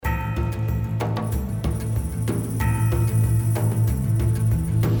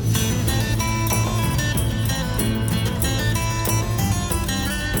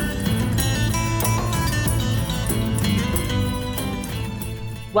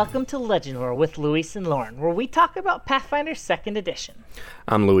Welcome to Legend Lore with Luis and Lauren, where we talk about Pathfinder 2nd Edition.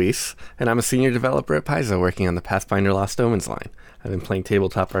 I'm Luis, and I'm a senior developer at Paizo working on the Pathfinder Lost Omens line. I've been playing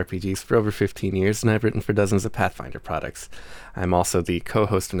tabletop RPGs for over 15 years, and I've written for dozens of Pathfinder products. I'm also the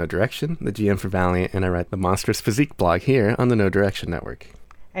co-host of No Direction, the GM for Valiant, and I write the Monstrous Physique blog here on the No Direction Network.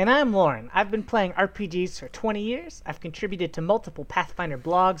 And I'm Lauren. I've been playing RPGs for 20 years. I've contributed to multiple Pathfinder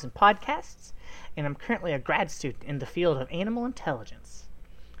blogs and podcasts, and I'm currently a grad student in the field of animal intelligence.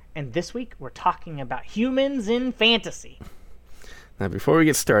 And this week, we're talking about humans in fantasy. Now, before we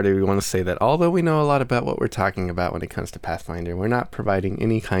get started, we want to say that although we know a lot about what we're talking about when it comes to Pathfinder, we're not providing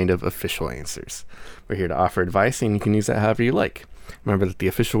any kind of official answers. We're here to offer advice, and you can use that however you like. Remember that the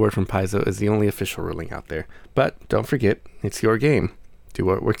official word from Paizo is the only official ruling out there. But don't forget, it's your game. Do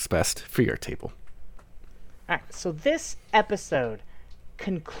what works best for your table. All right, so this episode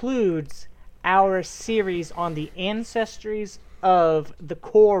concludes our series on the ancestries of the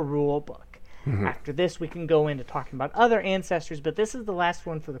core rulebook. Mm-hmm. After this, we can go into talking about other ancestries, but this is the last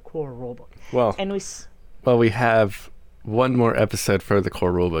one for the core rulebook. We have one more episode for the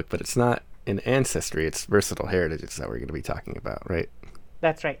core rulebook, but it's not an ancestry; it's versatile heritages that we're going to be talking about, right?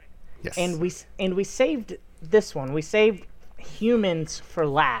 That's right. Yes. And we saved this one. We saved humans for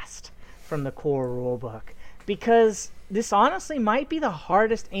last from the core rulebook because this honestly might be the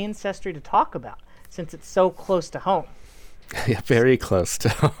hardest ancestry to talk about since it's so close to home. Yeah, very close to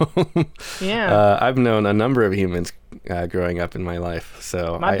home. Yeah. I've known a number of humans growing up in my life.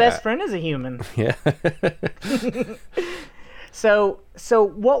 So my best friend is a human. Yeah. So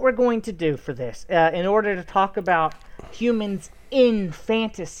what we're going to do for this, in order to talk about humans in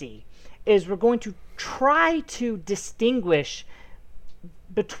fantasy, is we're going to try to distinguish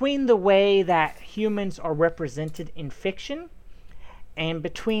between the way that humans are represented in fiction and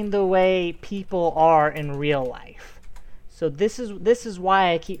between the way people are in real life. So this is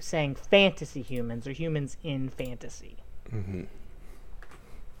why I keep saying fantasy humans or humans in fantasy. Mm-hmm.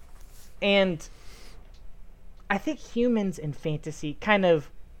 And I think humans in fantasy kind of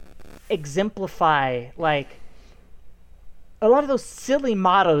exemplify like a lot of those silly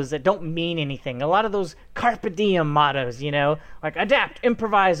mottos that don't mean anything. A lot of those carpe diem mottos, like adapt,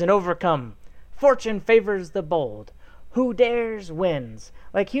 improvise, and overcome. Fortune favors the bold. Who dares wins.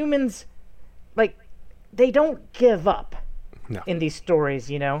 Like humans, like they don't give up. No. In these stories,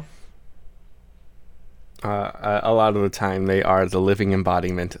 A lot of the time, they are the living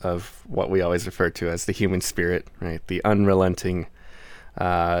embodiment of what we always refer to as the human spirit, right? The unrelenting.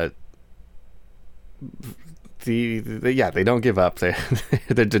 They don't give up. They're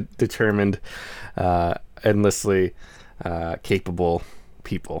determined, endlessly capable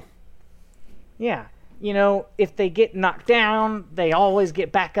people. Yeah, if they get knocked down, they always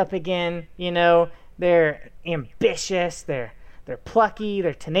get back up again. They're ambitious. They're plucky.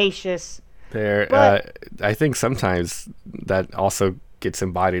 They're tenacious. I think sometimes that also gets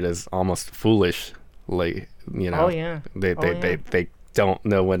embodied as almost foolish. Oh yeah. They don't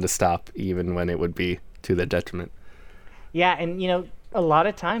know when to stop, even when it would be to their detriment. Yeah, and a lot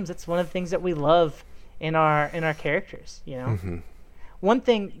of times that's one of the things that we love in our characters. Mm-hmm. One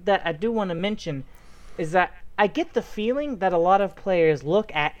thing that I do want to mention is that I get the feeling that a lot of players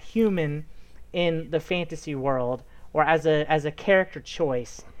look at human in the fantasy world or as a character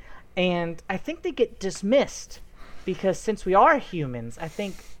choice, and I think they get dismissed because since we are humans, I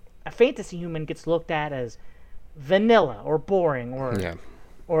think a fantasy human gets looked at as vanilla or boring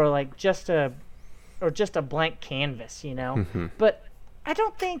or like just a blank canvas, Mm-hmm. But I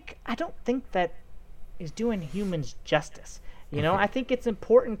don't think that is doing humans justice. Mm-hmm. I think it's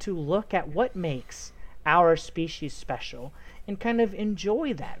important to look at what makes our species special and kind of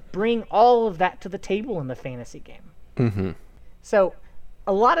enjoy that. Bring all of that to the table in the fantasy game. Mm-hmm. So,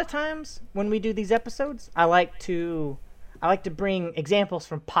 a lot of times when we do these episodes, I like to bring examples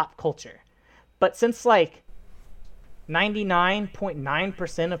from pop culture. But since like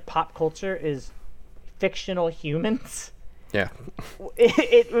 99.9% of pop culture is fictional humans, yeah,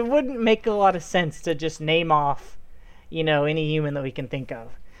 it wouldn't make a lot of sense to just name off, any human that we can think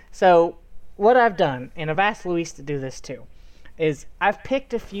of. So what I've done, and I've asked Luis to do this too, is I've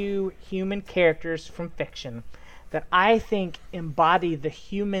picked a few human characters from fiction that I think embody the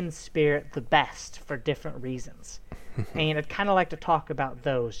human spirit the best for different reasons. And I'd kind of like to talk about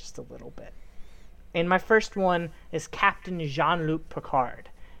those just a little bit. And my first one is Captain Jean-Luc Picard,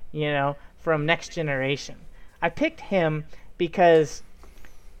 from Next Generation. I picked him because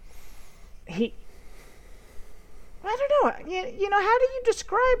I don't know, how do you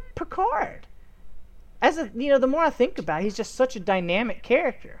describe Picard? The more I think about it, he's just such a dynamic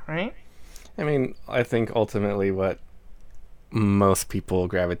character, right? I mean, I think ultimately what most people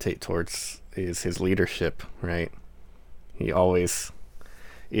gravitate towards is his leadership, right? He always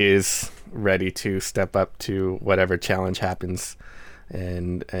is ready to step up to whatever challenge happens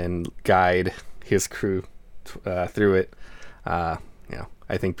and guide his crew through it. I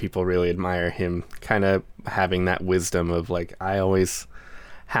think people really admire him kind of having that wisdom of like, I always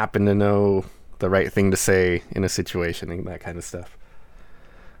happen to know the right thing to say in a situation and that kind of stuff.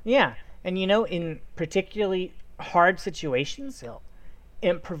 Yeah, and in particularly hard situations, he'll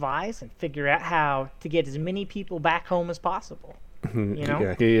improvise and figure out how to get as many people back home as possible.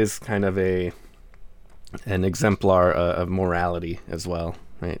 Yeah, he is kind of an exemplar of morality as well,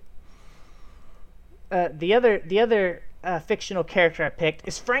 right? The other fictional character I picked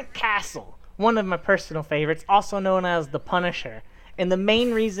is Frank Castle, one of my personal favorites, also known as the Punisher. And the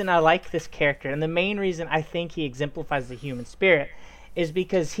main reason I like this character, and the main reason I think he exemplifies the human spirit, is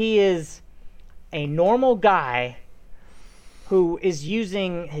because he is a normal guy who is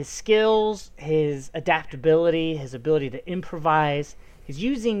using his skills, his adaptability, his ability to improvise. He's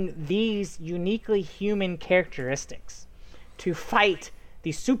using these uniquely human characteristics to fight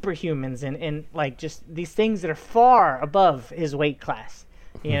these superhumans and like just these things that are far above his weight class,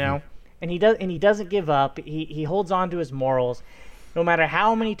 and he doesn't give up. He holds on to his morals. No matter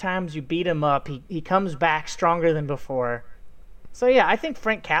how many times you beat him up, he comes back stronger than before. So yeah, I think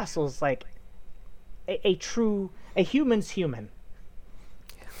Frank Castle's like a human's human.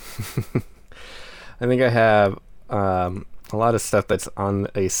 I think I have a lot of stuff that's on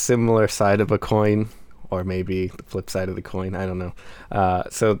a similar side of a coin, or maybe the flip side of the coin. I don't know.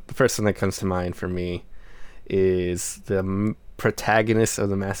 So the first one that comes to mind for me is the protagonist of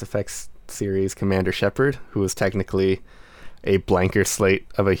the Mass Effect series, Commander Shepard, who was technically a blanker slate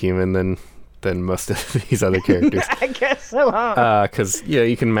of a human than most of these other characters. I guess so. Because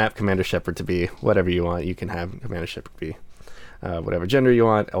you can map Commander Shepard to be whatever you want. You can have Commander Shepard be whatever gender you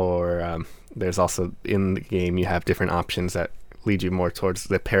want, or there's also in the game you have different options that lead you more towards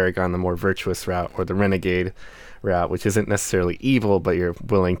the Paragon, the more virtuous route, or the Renegade route, which isn't necessarily evil, but you're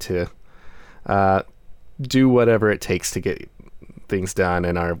willing to do whatever it takes to get things done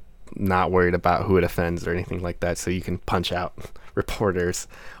and are not worried about who it offends or anything like that. So you can punch out reporters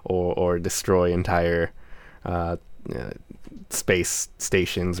or destroy entire space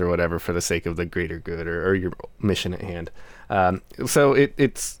stations or whatever for the sake of the greater good or your mission at hand. So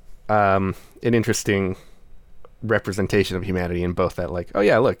it's an interesting representation of humanity in both that, like, oh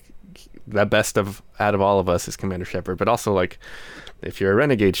yeah, look, the best out of all of us is Commander Shepard, but also like, if you're a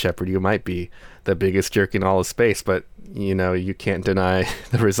renegade Shepard, you might be the biggest jerk in all of space, but you can't deny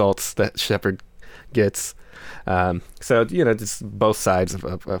the results that Shepard gets. So just both sides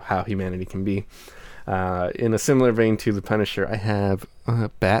of how humanity can be. In a similar vein to the Punisher, I have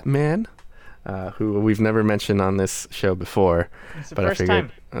Batman, who we've never mentioned on this show before, but I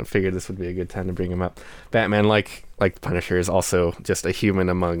figured this would be a good time to bring him up. Batman, like the Punisher, is also just a human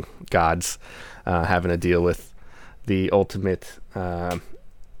among gods, having to deal with the ultimate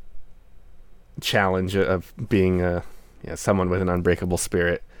challenge of being someone with an unbreakable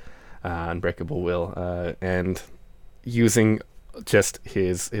spirit, unbreakable will, and using just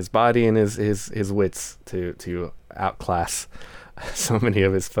his body and his wits to outclass so many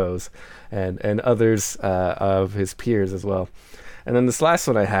of his foes and others of his peers as well. And then this last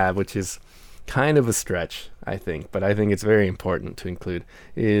one I have, which is kind of a stretch, I think, but I think it's very important to include,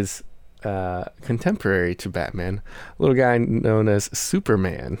 is contemporary to Batman, a little guy known as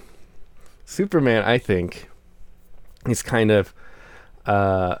Superman. Superman, I think, is kind of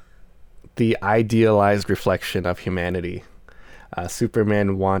the idealized reflection of humanity.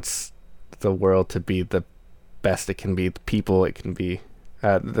 Superman wants the world to be the best it can be, the people it can be.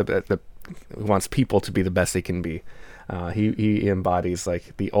 Wants people to be the best they can be. He embodies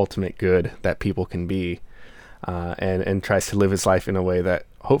like the ultimate good that people can be, and tries to live his life in a way that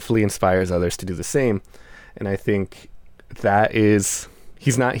hopefully inspires others to do the same. And I think that is,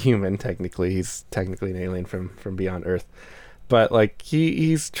 he's not human technically. He's technically an alien from beyond Earth, but like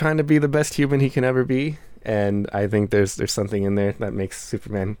he's trying to be the best human he can ever be. And I think there's something in there that makes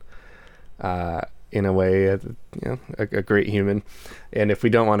Superman, in a way, a great human. And if we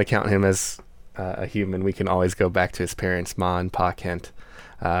don't want to count him as a human, we can always go back to his parents, Ma and Pa Kent,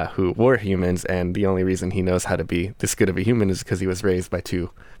 who were humans, and the only reason he knows how to be this good of a human is because he was raised by two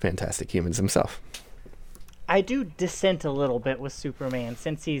fantastic humans himself. I do dissent a little bit with Superman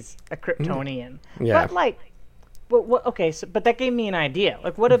since he's a Kryptonian. Yeah. But okay, but that gave me an idea.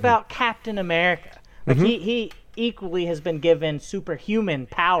 Like, what about Captain America? Like, he equally has been given superhuman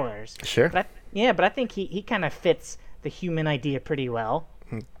powers. Sure. But I think he kind of fits the human idea pretty well.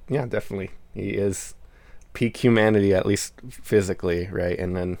 Yeah, definitely. He is peak humanity, at least physically, right?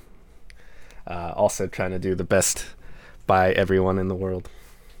 And then also trying to do the best by everyone in the world.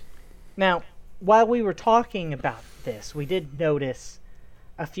 Now, while we were talking about this, we did notice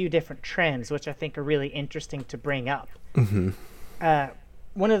a few different trends, which I think are really interesting to bring up.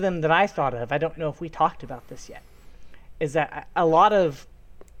 One of them that I thought of, I don't know if we talked about this yet, is that a lot of,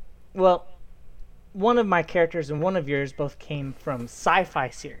 well, one of my characters and one of yours both came from sci-fi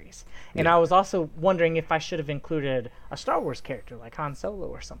series. And I was also wondering if I should have included a Star Wars character like Han Solo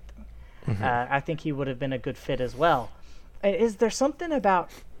or something. I think he would have been a good fit as well. Is there something about,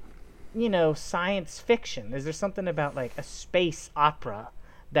 science fiction? Is there something about like a space opera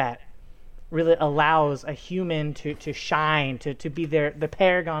that really allows a human to shine, to be the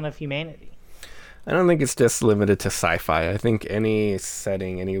paragon of humanity? I don't think it's just limited to sci-fi. I think any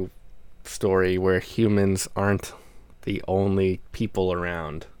setting, any story where humans aren't the only people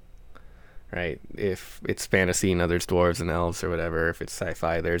around, right? If it's fantasy, there's dwarves and elves or whatever. If it's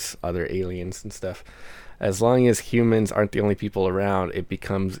sci-fi, there's other aliens and stuff. As long as humans aren't the only people around, it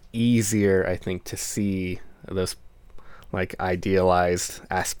becomes easier, I think, to see those like idealized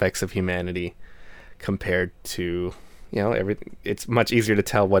aspects of humanity compared to, everything. It's much easier to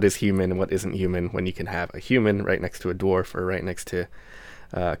tell what is human and what isn't human when you can have a human right next to a dwarf or right next to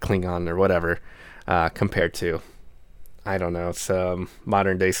Klingon or whatever, compared to, I don't know, some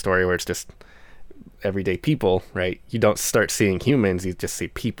modern day story where it's just everyday people, right? You don't start seeing humans, you just see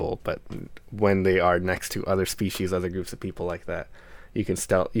people. But when they are next to other species, other groups of people like that, you can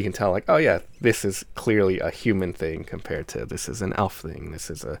tell like, oh yeah, this is clearly a human thing compared to this is an elf thing, this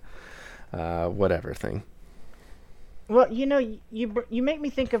is a whatever thing. Well, you make me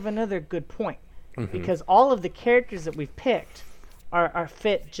think of another good point, because all of the characters that we've picked are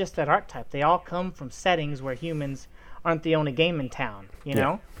fit just that archetype. They all come from settings where humans aren't the only game in town,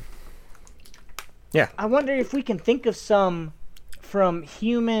 know? Yeah. I wonder if we can think of some from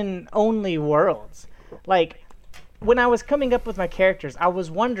human-only worlds. Like, when I was coming up with my characters, I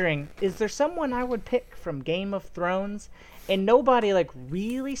was wondering, is there someone I would pick from Game of Thrones? And nobody, like,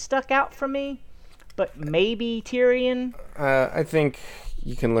 really stuck out for me, but maybe Tyrion? I think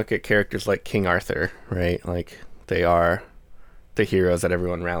you can look at characters like King Arthur, right? Like, they are the heroes that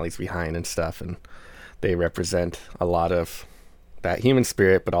everyone rallies behind and stuff, and they represent a lot of that human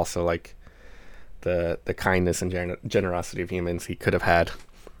spirit, but also like the kindness and generosity of humans. He could have had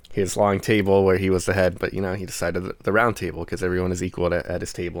his long table where he was the head, but he decided the round table because everyone is equal at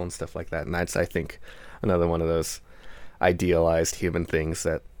his table and stuff like that. And that's, I think, another one of those idealized human things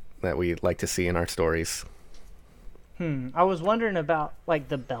that we like to see in our stories. I was wondering about like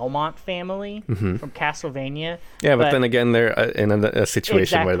the Belmont family from Castlevania. Yeah, but then again, they're in a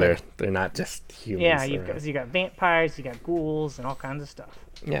situation where they're not just humans. Yeah, you got vampires, you got ghouls, and all kinds of stuff.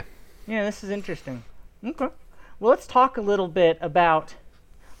 Yeah. Yeah, this is interesting. Okay. Well, let's talk a little bit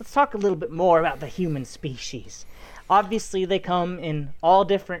more about the human species. Obviously, they come in all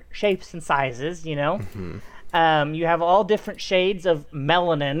different shapes and sizes, you have all different shades of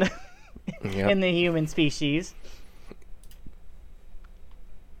melanin in the human species.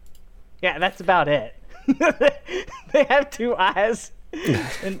 Yeah, that's about it. They have 2 eyes,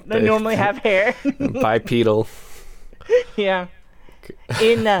 and they normally have hair. Bipedal. Yeah.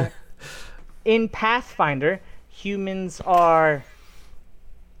 In Pathfinder, humans are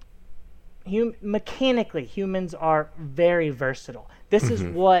mechanically very versatile. This is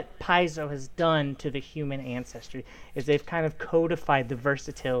what Paizo has done to the human ancestry, is they've kind of codified the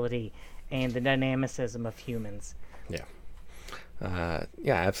versatility and the dynamicism of humans. Yeah.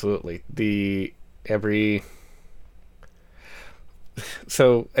 Yeah, absolutely.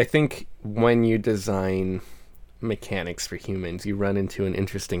 So I think when you design mechanics for humans, you run into an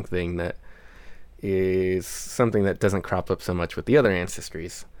interesting thing that is something that doesn't crop up so much with the other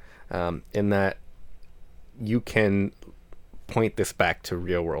ancestries, in that you can point this back to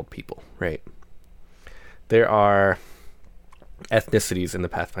real world people, right? There are ethnicities in the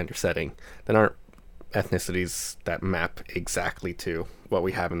Pathfinder setting that aren't ethnicities that map exactly to what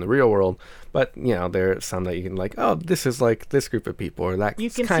we have in the real world, but there are some that you can like, oh, this is like this group of people, or that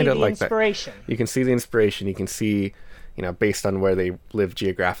kind of like inspiration. You can see the inspiration. You can see, based on where they live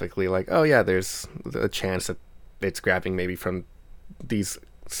geographically, like, oh yeah, there's a chance that it's grabbing maybe from these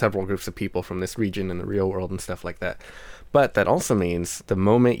several groups of people from this region in the real world and stuff like that. But that also means the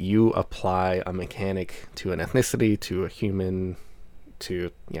moment you apply a mechanic to an ethnicity, to a human,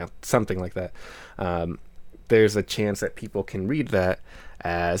 to something like that, there's a chance that people can read that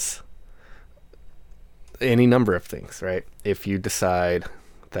as any number of things, right? If you decide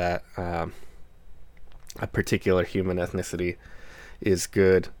that a particular human ethnicity is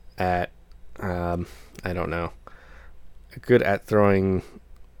good at I don't know, good at throwing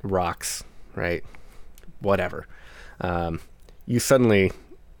rocks, right? Whatever. You suddenly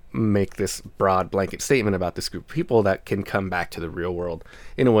make this broad blanket statement about this group of people that can come back to the real world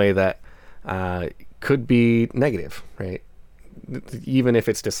in a way that could be negative, right? Even if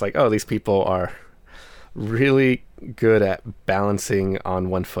it's just like, oh, these people are really good at balancing on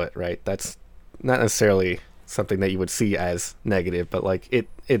one foot, right? That's not necessarily something that you would see as negative, but like it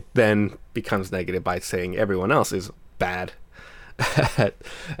then becomes negative by saying everyone else is bad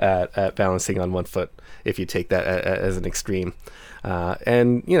at balancing on one foot if you take that as an extreme.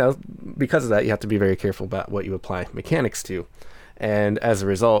 And, you know, because of that, you have to be very careful about what you apply mechanics to. And as a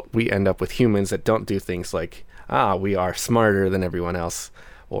result, we end up with humans that don't do things like, we are smarter than everyone else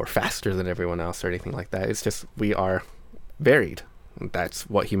or faster than everyone else or anything like that. It's just we are varied. That's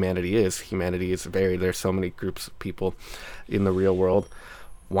what humanity is. Humanity is varied. There's so many groups of people in the real world.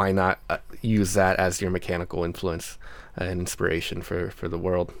 Why not use that as your mechanical influence and inspiration for the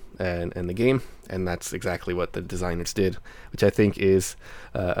world and the game? And that's exactly what the designers did, which I think is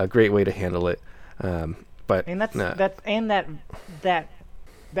a great way to handle it. But and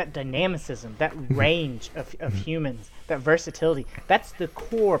that dynamicism, that range of humans, that versatility, that's the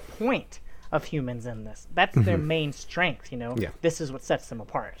core point of humans in this. That's their main strength, you know? Yeah. This is what sets them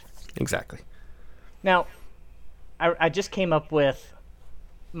apart. Exactly. Now, I just came up with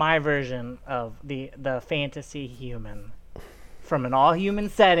my version of the fantasy human from an all-human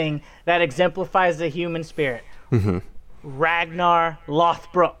setting that exemplifies the human spirit. Ragnar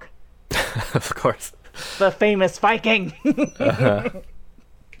Lothbrok. Of course. The famous Viking.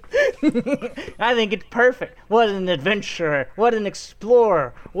 I think it's perfect. What an adventurer. What an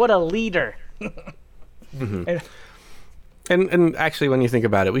explorer. What a leader. And actually, when you think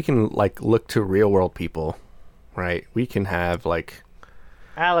about it, we can like look to real world people, right? We can have like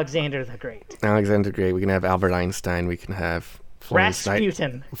Alexander the Great. We can have Albert Einstein. We can have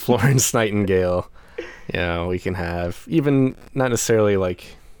Rasputin. Florence Nightingale. You know, we can have even not necessarily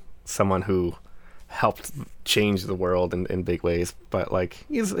like someone who helped change the world in big ways, but like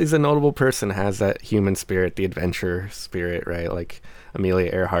he's a notable person, has that human spirit, the adventure spirit, right? Like Amelia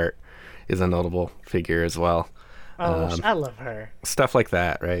Earhart is a notable figure as well. Oh, I love her. Stuff like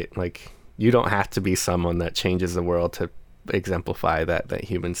that, right? Like you don't have to be someone that changes the world to exemplify that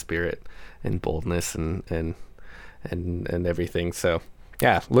human spirit and boldness and everything. So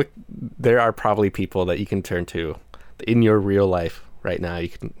yeah, look, there are probably people that you can turn to in your real life right now. You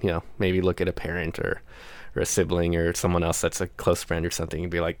can, you know, maybe look at a parent or a sibling or someone else that's a close friend or something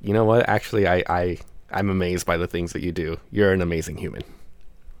and be like, you know what, actually I'm amazed by the things that you do. You're an amazing human.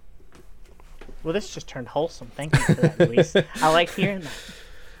 Well, this just turned wholesome. Thank you for that, Luis. I like hearing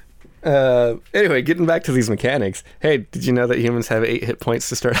that. Anyway, getting back to these mechanics. Hey, did you know that humans have 8 hit points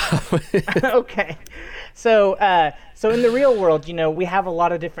to start off with? Okay. So in the real world, you know, we have a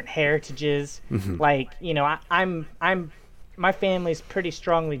lot of different heritages. Like, you know, my family's pretty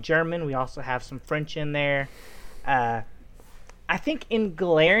strongly German. We also have some French in there. I think in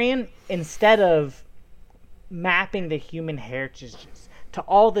Golarion, instead of mapping the human heritages to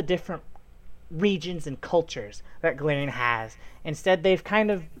all the different regions and cultures that Golarion has, instead they've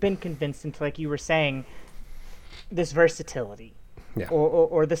kind of been convinced into, like you were saying, this versatility. Yeah.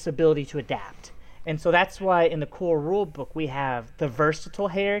 Or this ability to adapt. And so that's why in the core rulebook we have the versatile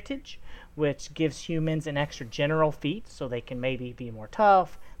heritage, which gives humans an extra general feat, so they can maybe be more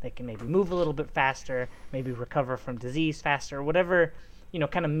tough, they can maybe move a little bit faster, maybe recover from disease faster, whatever, you know,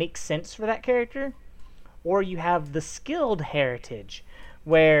 kind of makes sense for that character. Or you have the skilled heritage,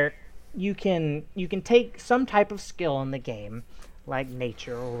 where you can take some type of skill in the game, like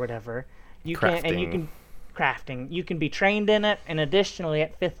nature or whatever. Crafting. You can be trained in it, and additionally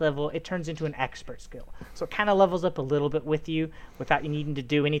at 5th level it turns into an expert skill. So it kind of levels up a little bit with you without you needing to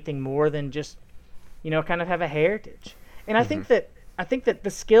do anything more than just, you know, kind of have a heritage. And I think that the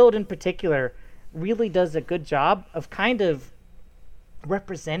skilled in particular really does a good job of kind of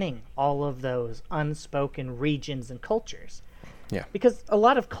representing all of those unspoken regions and cultures. Yeah. Because a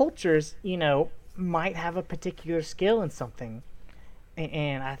lot of cultures, you know, might have a particular skill in something.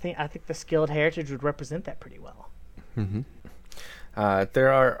 And I think the skilled heritage would represent that pretty well.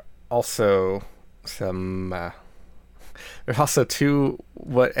 There are also there's also 2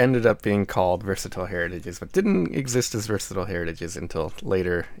 what ended up being called versatile heritages, but didn't exist as versatile heritages until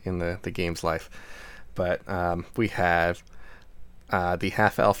later in the game's life. But we have the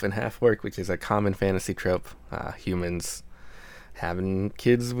half-elf and half-orc, which is a common fantasy trope. Humans having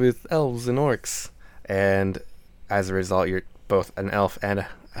kids with elves and orcs. And as a result, you're both an elf and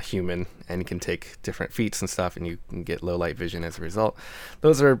a human and can take different feats and stuff, and you can get low light vision as a result.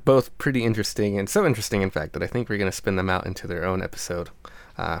 Those are both pretty interesting, and so interesting, in fact, that I think we're going to spin them out into their own episode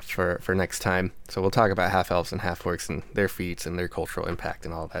for next time. So we'll talk about half-elves and half-orcs and their feats and their cultural impact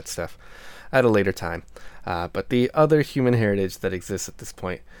and all that stuff at a later time. But the other human heritage that exists at this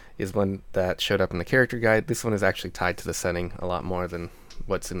point is one that showed up in the character guide. This one is actually tied to the setting a lot more than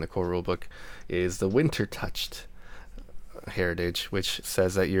what's in the core rulebook, is the Winter-Touched heritage, which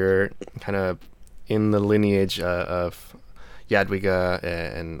says that you're kind of in the lineage of Jadwiga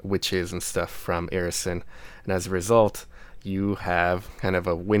and witches and stuff from Erised, and as a result, you have kind of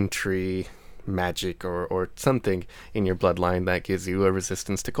a wintry magic or something in your bloodline that gives you a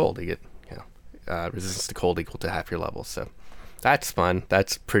resistance to cold. You get resistance to cold equal to half your level. So that's fun.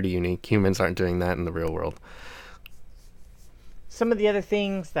 That's pretty unique. Humans aren't doing that in the real world. Some of the other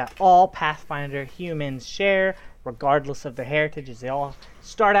things that all Pathfinder humans share, regardless of their heritage, is they all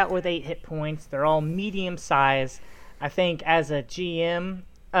start out with 8 hit points. They're all medium size. I think as a GM,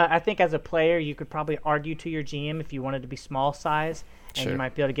 as a player, you could probably argue to your GM if you wanted to be small size, and Sure. you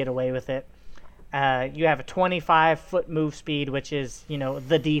might be able to get away with it. You have a 25-foot move speed, which is,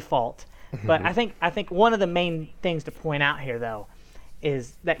 the default. But I think one of the main things to point out here, though,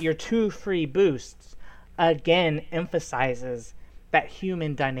 is that your 2 free boosts, again, emphasizes that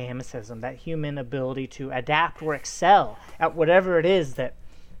human dynamicism, that human ability to adapt or excel at whatever it is that,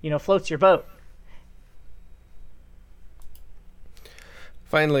 floats your boat.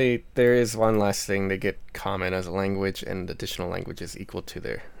 Finally, there is one last thing. They get common as a language, and additional languages equal to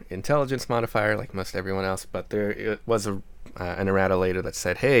their intelligence modifier, like most everyone else. But there was an errata later that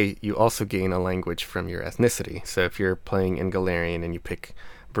said, hey, you also gain a language from your ethnicity. So if you're playing in Galarian and you pick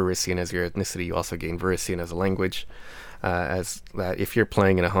Varisian as your ethnicity, you also gain Varisian as a language. As that, if you're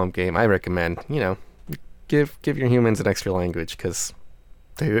playing in a home game, I recommend, give your humans an extra language, because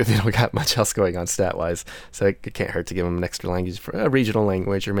they don't got much else going on stat-wise, so it can't hurt to give them an extra language, for a regional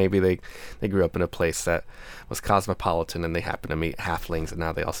language, or maybe they grew up in a place that was cosmopolitan and they happen to meet halflings and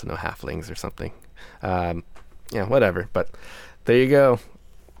now they also know halflings or something. Whatever, but there you go.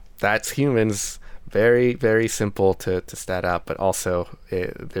 That's humans. Very, very simple to stat out, but also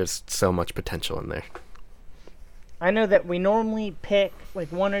there's so much potential in there. I know that we normally pick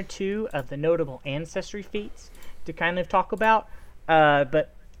like 1 or 2 of the notable ancestry feats to kind of talk about,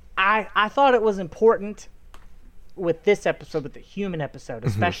 but I thought it was important with this episode, with the human episode,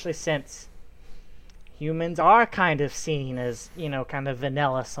 especially since humans are kind of seen as, kind of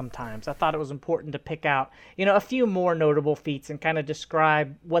vanilla sometimes. I thought it was important to pick out, a few more notable feats and kind of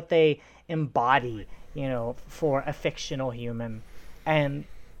describe what they embody, for a fictional human. And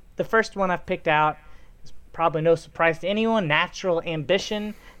the first one I've picked out, probably no surprise to anyone, natural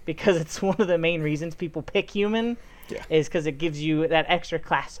ambition, because it's one of the main reasons people pick human, is because it gives you that extra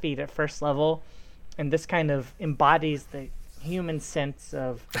class feat at first level, and this kind of embodies the human sense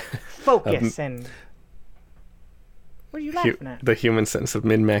of focus and... What are you laughing at? The human sense of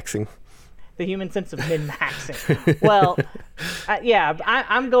min-maxing. The human sense of min-maxing. Well,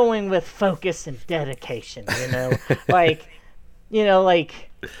 I'm going with focus and dedication, like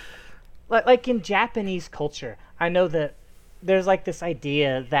in Japanese culture, I know that there's like this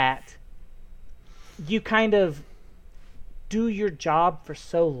idea that you kind of do your job for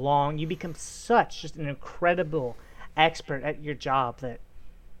so long, you become just an incredible expert at your job that,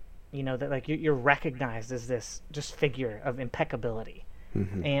 that like you're recognized as this just figure of impeccability.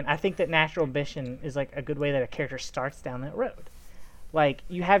 Mm-hmm. And I think that natural ambition is like a good way that a character starts down that road. Like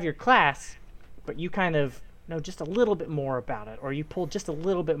you have your class, but you kind of know just a little bit more about it, or you pull just a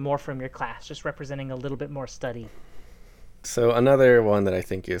little bit more from your class, just representing a little bit more study. So another one that I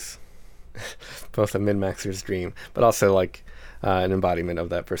think is both a min-maxer's dream, but also like an embodiment of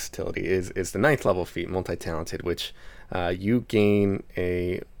that versatility is the 9th level feat, multi-talented, which you gain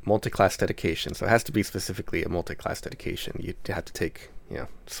a multi-class dedication. So it has to be specifically a multi-class dedication. You have to take,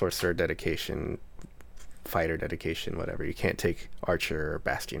 sorcerer dedication, fighter dedication, whatever. You can't take archer or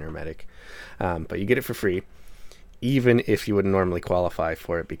bastion or medic, but you get it for free, even if you wouldn't normally qualify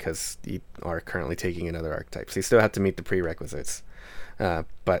for it because you are currently taking another archetype. So you still have to meet the prerequisites,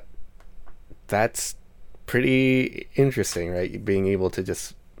 but that's pretty interesting, right? Being able to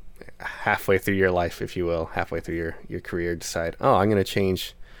just halfway through your life, if you will, halfway through your career, decide, I'm going to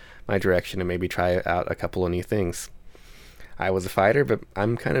change my direction and maybe try out a couple of new things. I was a fighter, but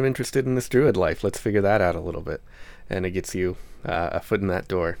I'm kind of interested in this druid life. Let's figure that out a little bit. And it gets you a foot in that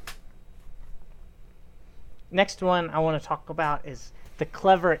door. Next one I want to talk about is the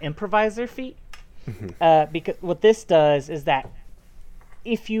clever improviser feat. Because what this does is that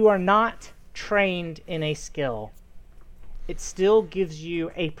if you are not trained in a skill, it still gives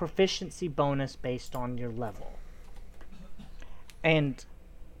you a proficiency bonus based on your level. And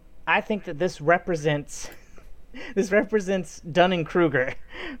I think that this represents Dunning-Kruger,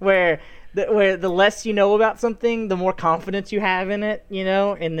 where the less you know about something, the more confidence you have in it,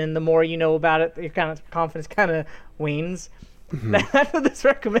 and then the more you know about it, your kind of confidence kind of wanes. Mm-hmm. That's what this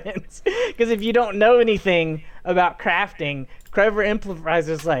recommends. Because if you don't know anything about crafting, Clever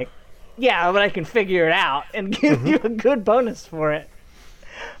Improviser's like, yeah, but I can figure it out and give you a good bonus for it.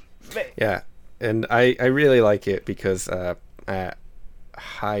 Yeah, and I really like it because at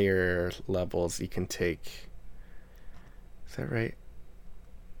higher levels you can take... Is that right?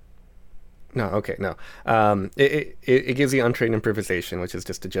 No, okay, no. It gives you untrained improvisation, which is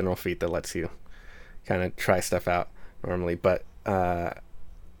just a general feat that lets you kind of try stuff out normally, but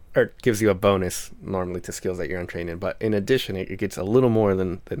or gives you a bonus normally to skills that you're untrained in. But in addition, it gets a little more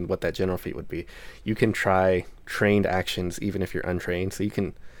than what that general feat would be. You can try trained actions even if you're untrained, so you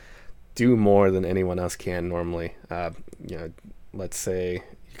can do more than anyone else can normally. Let's say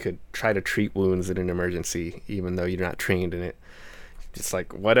you could try to treat wounds in an emergency even though you're not trained in it. Just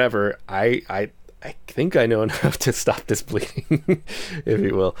like, whatever, I think I know enough to stop this bleeding, if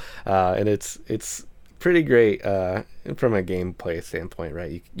you will. And it's pretty great from a gameplay standpoint,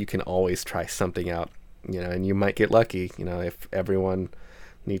 right? You can always try something out, and you might get lucky, if everyone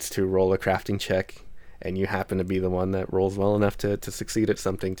needs to roll a crafting check and you happen to be the one that rolls well enough to succeed at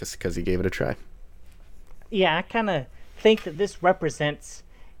something just because you gave it a try. Yeah, I kind of think that this represents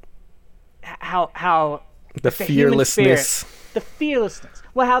how the fearlessness. The fearlessness.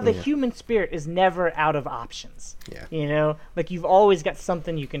 Well, how the human spirit is never out of options. Yeah. Like you've always got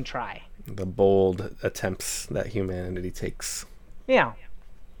something you can try. The bold attempts that humanity takes. Yeah.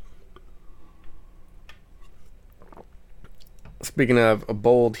 Speaking of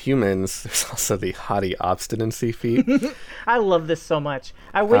bold humans, there's also the haughty obstinacy feat. I love this so much.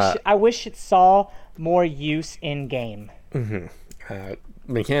 I wish it saw more use in game. Mm-hmm.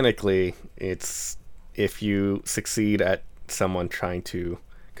 Mechanically, it's if you succeed at someone trying to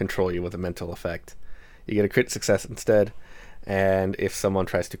control you with a mental effect, you get a crit success instead. And if someone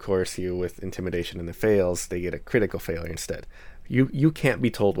tries to coerce you with intimidation and it fails, they get a critical failure instead. You can't be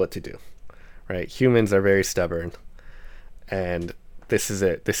told what to do, right? Humans are very stubborn, and this is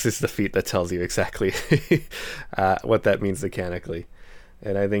it. This is the feat that tells you exactly what that means mechanically.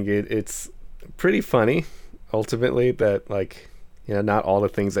 And I think it's pretty funny, ultimately, that not all the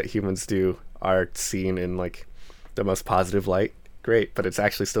things that humans do are seen in the most positive light. Great, but it's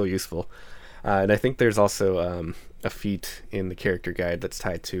actually still useful. And I think there's also a feat in the character guide that's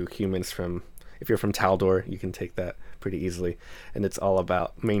tied to humans if you're from Taldor, you can take that pretty easily. And it's all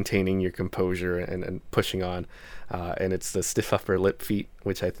about maintaining your composure and pushing on. And it's the stiff upper lip feat,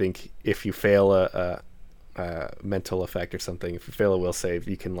 which I think if you fail a mental effect or something, if you fail a will save,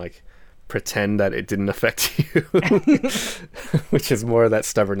 you can pretend that it didn't affect you, which is more of that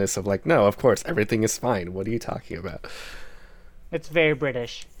stubbornness of no, of course, everything is fine. What are you talking about? It's very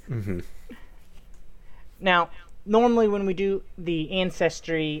British. Mm-hmm. Now, normally when we do the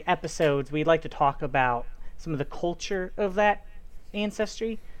ancestry episodes, we like to talk about some of the culture of that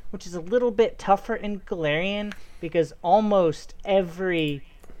ancestry, which is a little bit tougher in Golarion because almost every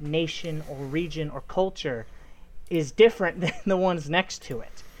nation or region or culture is different than the ones next to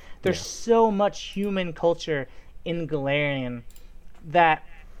it. There's so much human culture in Golarion that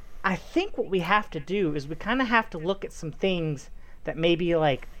I think what we have to do is we kind of have to look at some things that maybe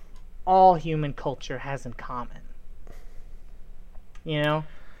all human culture has in common. I'm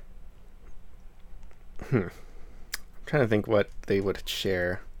trying to think what they would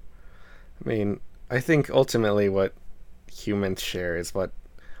share. I mean, I think ultimately what humans share is what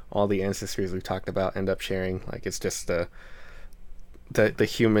all the ancestries we've talked about end up sharing. It's just the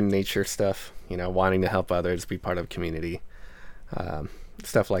human nature stuff, wanting to help others, be part of a community,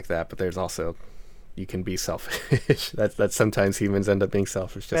 stuff like that. But there's also, you can be selfish. That's sometimes humans end up being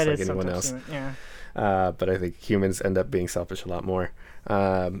selfish, just like anyone else. But I think humans end up being selfish a lot more.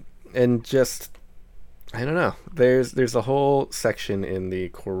 And just, I don't know. There's a whole section in the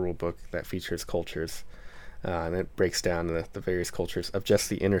core rulebook that features cultures, and it breaks down the various cultures of just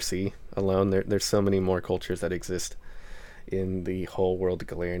the Inner Sea alone. There's so many more cultures that exist in the whole world of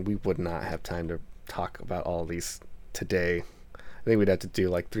Golarion. We would not have time to talk about all of these today. I think we'd have to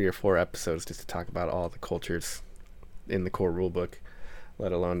do 3 or 4 episodes just to talk about all the cultures in the core rulebook,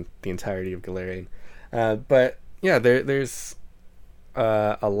 let alone the entirety of Golarion. But yeah, there's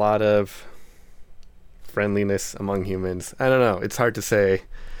a lot of friendliness among humans. I don't know. It's hard to say.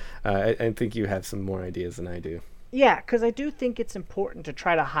 I think you have some more ideas than I do. Yeah, because I do think it's important to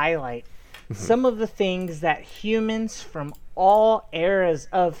try to highlight some of the things that humans from all eras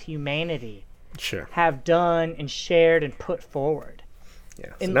of humanity Sure. have done and shared and put forward. Yeah.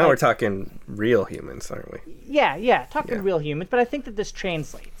 So And, now like- we're talking real humans, aren't we? Yeah, talking Yeah. real humans, but I think that this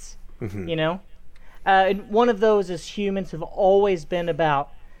translates, you know? And one of those is humans have always been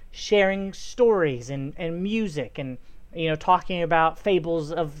about sharing stories and music and, you know, talking about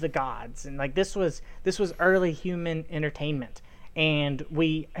fables of the gods. And, like, this was early human entertainment. And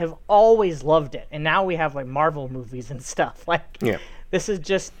we have always loved it. And now we have, like, Marvel movies and stuff. Like, Yeah. this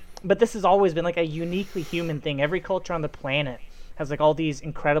has always been, like, a uniquely human thing. Every culture on the planet has, like, all these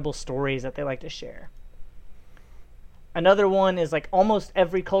incredible stories that they like to share. Another one is, like, almost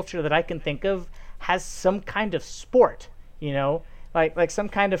every culture that I can think of has some kind of sport, you know, like some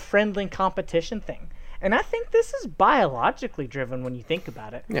kind of friendly competition thing. And I think this is biologically driven when you think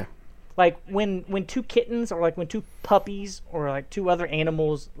about it. Yeah. Like when two kittens, or like when two puppies, or like two other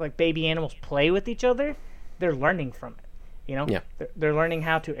animals, like baby animals, play with each other, they're learning from it. You know, Yeah. They're learning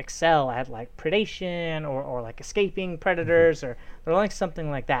how to excel at like predation or like escaping predators, or they're learning something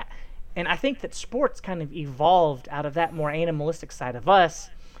like that. And I think that sports kind of evolved out of that more animalistic side of us,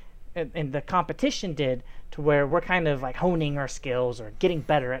 and the competition did, to where we're kind of like honing our skills or getting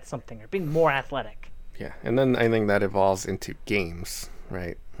better at something or being more athletic. Yeah. And then I think that evolves into games,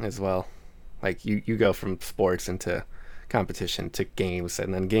 right, as well. Like you go from sports into competition to games,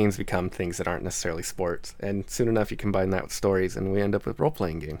 and then games become things that aren't necessarily sports. And soon enough, you combine that with stories, and we end up with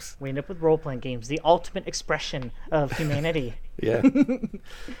role-playing games. We end up with role-playing games, the ultimate expression of humanity. Yeah.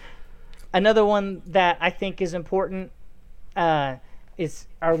 Another one that I think is important is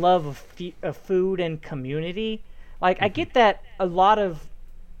our love of food and community. Like, I get that a lot of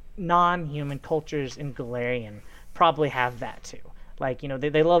non-human cultures in Galarian probably have that too. Like, you know,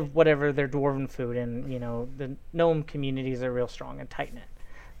 they love whatever their dwarven food, and, you know, the gnome communities are real strong and tight-knit.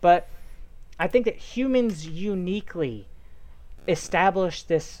 But I think that humans uniquely establish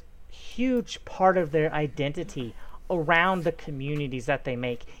this huge part of their identity around the communities that they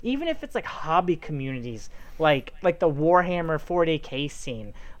make, even if it's like hobby communities, like the Warhammer 40K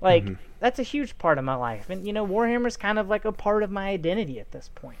scene. Like, that's a huge part of my life, and, you know, Warhammer's kind of like a part of my identity at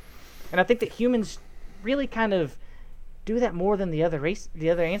this point. And I think that humans really kind of do that more than the other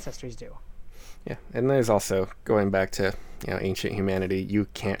ancestors do. Yeah, and there's also, going back to, you know, ancient humanity, you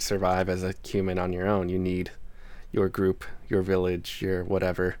can't survive as a human on your own. You need your group, your village, your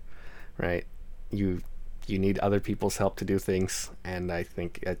whatever, right? You need other people's help to do things, and I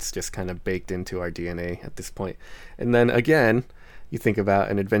think it's just kind of baked into our DNA at this point. And then again, you think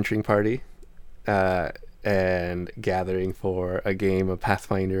about an adventuring party and gathering for a game of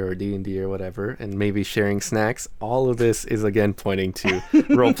Pathfinder or D&D or whatever, and maybe sharing snacks. All of this is again pointing to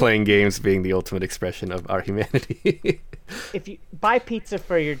role-playing games being the ultimate expression of our humanity. If you buy pizza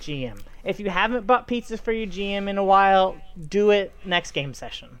for your GM, if you haven't bought pizza for your GM in a while, do it next game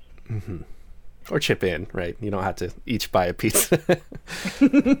session. Or chip in, right? You don't have to each buy a pizza.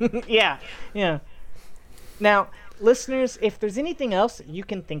 Yeah. Now, listeners, if there's anything else that you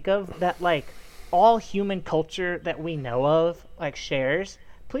can think of that, like, all human culture that we know of, like, shares,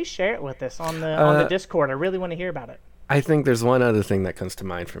 please share it with us on the Discord. I really want to hear about it. I think there's one other thing that comes to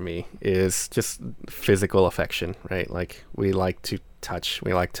mind for me is just physical affection, right? Like, we like to touch,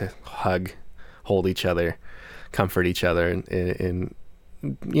 we like to hug, hold each other, comfort each other, and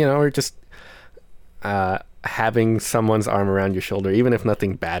you know, or just having someone's arm around your shoulder, even if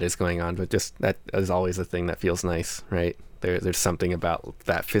nothing bad is going on, but just that is always a thing that feels nice, right? There's something about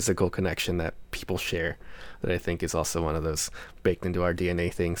that physical connection that people share that I think is also one of those baked into our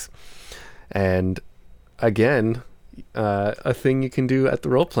DNA things. And again, a thing you can do at the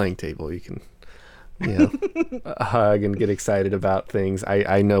role-playing table. You can, you know, hug and get excited about things.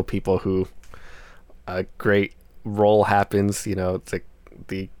 I know people who a great roll happens, you know, it's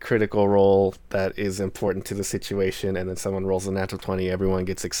the critical role that is important to the situation, and then someone rolls a natural 20, everyone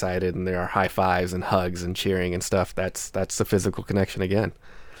gets excited, and there are high fives and hugs and cheering and stuff. That's the physical connection again.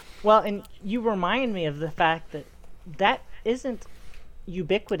 Well, and you remind me of the fact that isn't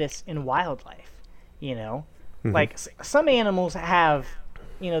ubiquitous in wildlife, you know? Like, some animals have,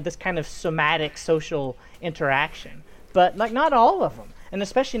 you know, this kind of somatic social interaction, but, like, not all of them, and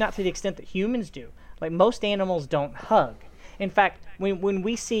especially not to the extent that humans do. Like, most animals don't hug. In fact, when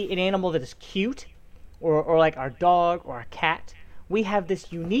we see an animal that is cute, or like our dog or our cat, we have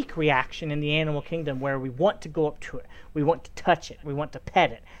this unique reaction in the animal kingdom where we want to go up to it, we want to touch it, we want to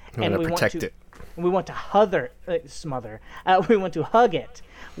pet it, and we want to protect it. We want to smother. We want to hug it,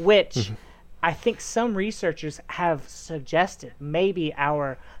 which I think some researchers have suggested maybe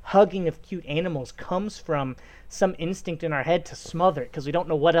our hugging of cute animals comes from some instinct in our head to smother it because we don't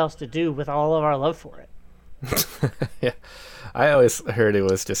know what else to do with all of our love for it. Yeah, I always heard it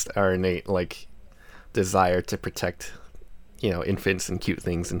was just our innate like desire to protect, infants and cute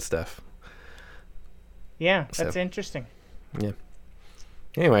things and stuff. Yeah, that's So, interesting. yeah.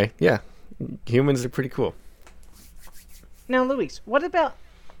 Anyway, yeah, humans are pretty cool. Now, Luis, what about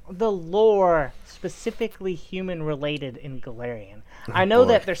the lore specifically human related in Galarian? I know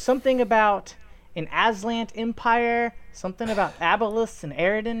Boy. that there's something about an Aslant Empire, something about Aboleths and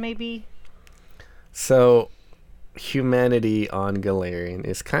Eridan, maybe? So, humanity on Galarian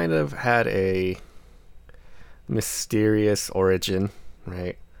is kind of had a mysterious origin,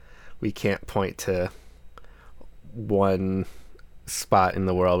 right? We can't point to one spot in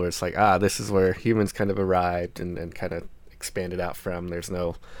the world where it's like, this is where humans kind of arrived and kind of expanded out from. There's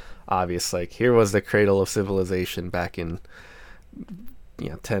no obvious, like, here was the cradle of civilization back in,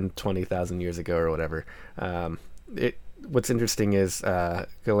 10, 20,000 years ago or whatever. What's interesting is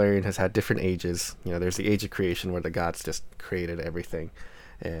Galarian has had different ages. There's the Age of Creation where the gods just created everything,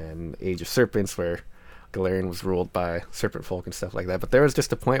 and Age of Serpents where Galarian was ruled by serpent folk and stuff like that. But there was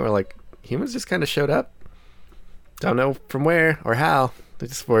just a point where like humans just kind of showed up. Don't know from where or how. They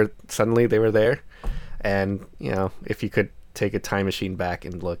just were suddenly they were there, and if you could take a time machine back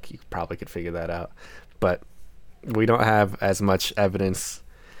and look, you probably could figure that out. But we don't have as much evidence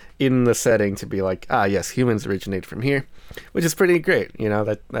in the setting to be like, yes, humans originate from here, which is pretty great.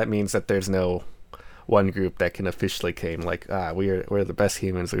 That means that there's no one group that can officially claim like, we're the best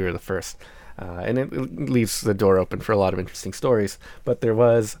humans, we were the first. And it leaves the door open for a lot of interesting stories. But there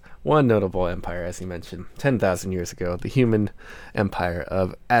was one notable empire, as you mentioned, 10,000 years ago, the human empire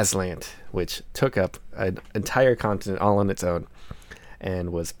of Aslant, which took up an entire continent all on its own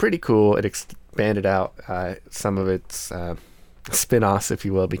and was pretty cool. It expanded out. Some of its spin-offs, if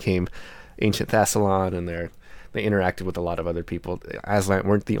you will, became ancient Thassalon, and they interacted with a lot of other people. Aslant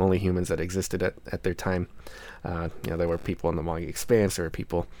weren't the only humans that existed at their time. There were people in the Magi Expanse, there were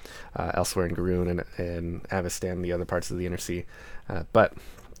people elsewhere in Garoon and Avestan, the other parts of the Inner Sea. But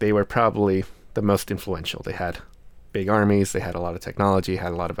they were probably the most influential. They had big armies, they had a lot of technology,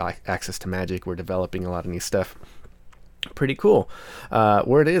 had a lot of access to magic, were developing a lot of new stuff. Pretty cool.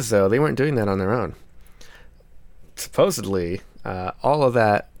 Word is, though, they weren't doing that on their own. Supposedly, all of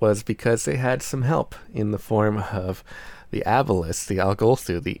that was because they had some help in the form of the Aboleths, the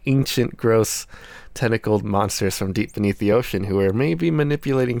Algolthu, the ancient, gross, tentacled monsters from deep beneath the ocean who were maybe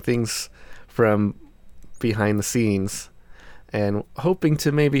manipulating things from behind the scenes and hoping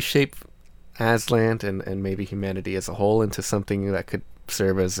to maybe shape Aslant and maybe humanity as a whole into something that could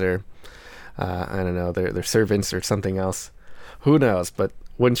serve as their, their servants or something else. Who knows? But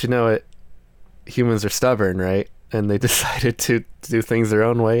wouldn't you know it, humans are stubborn, right? And they decided to do things their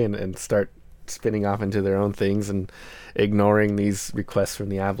own way and start spinning off into their own things and ignoring these requests from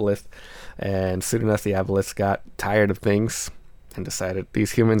the Aboleth. And soon enough, the Aboleths got tired of things and decided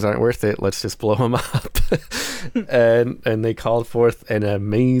these humans aren't worth it. Let's just blow them up. and they called forth an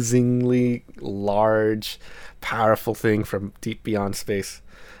amazingly large, powerful thing from deep beyond space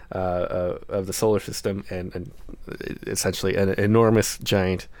of the solar system, and essentially an enormous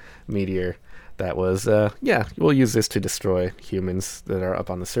giant meteor that was, we'll use this to destroy humans that are up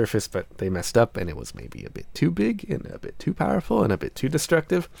on the surface, but they messed up, and it was maybe a bit too big and a bit too powerful and a bit too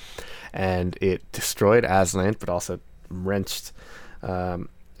destructive, and it destroyed Aslant, but also wrenched an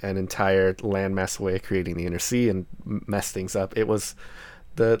entire landmass away, creating the Inner Sea and messed things up. It was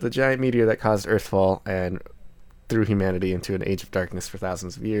the giant meteor that caused Earthfall and threw humanity into an age of darkness for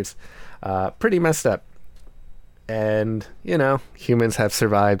thousands of years. Pretty messed up. And, humans have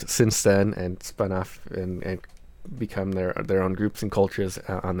survived since then and spun off and become their own groups and cultures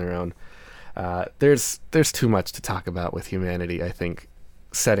on their own. There's too much to talk about with humanity, I think,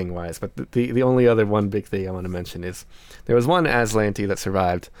 setting-wise. But the only other one big thing I want to mention is there was one Aslanti that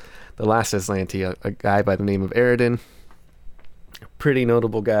survived. The last Aslanti, a guy by the name of Eridan, a pretty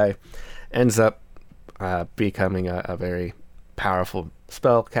notable guy, ends up becoming a very powerful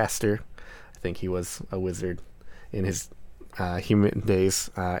spellcaster. I think he was a wizard in his human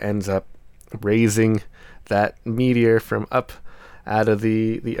days, ends up raising that meteor from up out of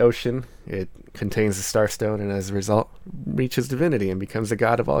the ocean. It contains the Starstone, and as a result reaches divinity and becomes the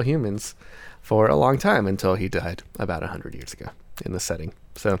god of all humans for a long time until he died about 100 years ago in the setting.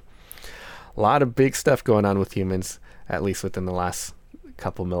 So a lot of big stuff going on with humans, at least within the last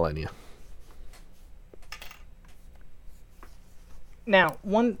couple millennia. Now,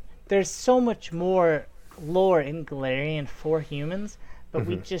 there's so much more lore in Galarian for humans, but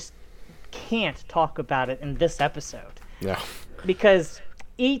we just can't talk about it in this episode. Yeah. Because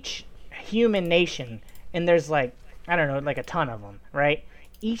each human nation, and there's like, I don't know, like a ton of them, right?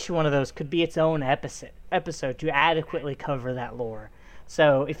 Each one of those could be its own episode to adequately cover that lore.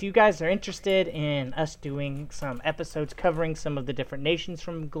 So if you guys are interested in us doing some episodes covering some of the different nations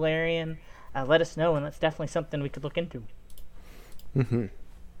from Golarion, let us know, and that's definitely something we could look into. Mm-hmm.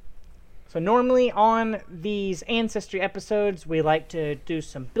 So normally on these Ancestry episodes, we like to do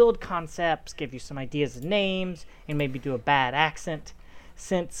some build concepts, give you some ideas of names, and maybe do a bad accent.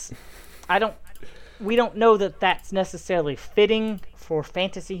 Since we don't know that that's necessarily fitting for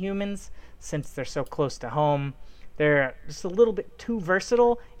fantasy humans, since they're so close to home. They're just a little bit too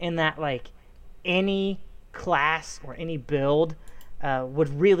versatile in that, like, any class or any build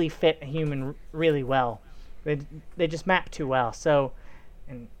would really fit a human really well. They just map too well. So,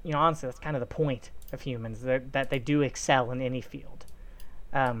 and you know, honestly, that's kind of the point of humans, that they do excel in any field.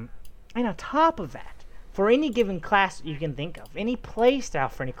 And on top of that, for any given class that you can think of, any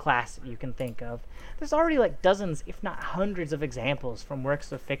playstyle for any class that you can think of, there's already like dozens, if not hundreds, of examples from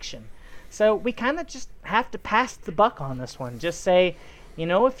works of fiction. So we kind of just have to pass the buck on this one. Just say, you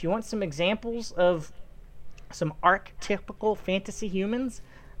know, if you want some examples of some archetypical fantasy humans,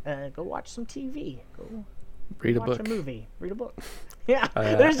 go watch some TV. Go read a watch book. A movie. Read a book. Yeah,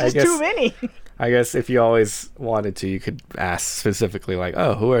 there's just too many. I guess if you always wanted to, you could ask specifically, like,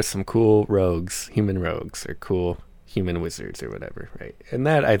 oh, who are some cool rogues, human rogues, or cool human wizards, or whatever, right? And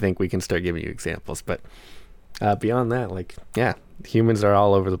that, I think we can start giving you examples. But beyond that, like, yeah, humans are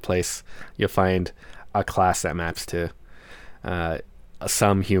all over the place. You'll find a class that maps to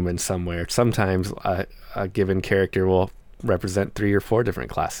some human somewhere. Sometimes a given character will represent 3 or 4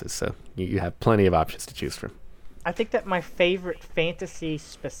 different classes, so you have plenty of options to choose from. I think that my favorite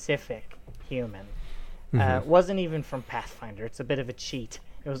fantasy-specific human wasn't even from Pathfinder. It's a bit of a cheat.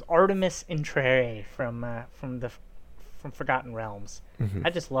 It was Artemis Entrere from Forgotten Realms. I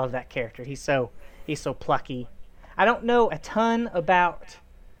just love that character. He's so plucky. I don't know a ton about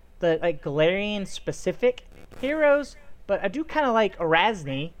the like Golarion-specific heroes, but I do kind of like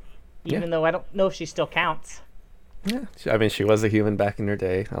Erasne, even though I don't know if she still counts. Yeah, I mean, she was a human back in her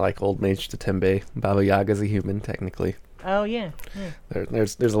day. I like Old Mage Tatembe. Baba Yaga's a human, technically. Oh, yeah.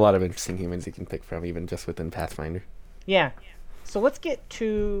 There's a lot of interesting humans you can pick from, even just within Pathfinder. Yeah. So let's get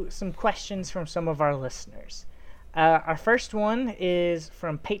to some questions from some of our listeners. Our first one is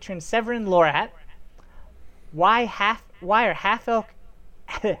from patron Severin Lorat. Why are half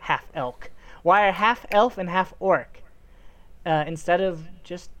elf and half orc instead of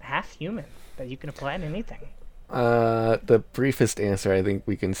just half human that you can apply to anything? The briefest answer I think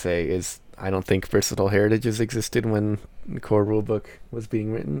we can say is I don't think versatile heritages existed when the core rulebook was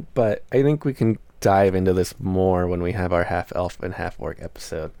being written, but I think we can dive into this more when we have our half elf and half orc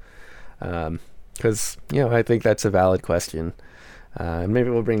episode. Because I think that's a valid question, and maybe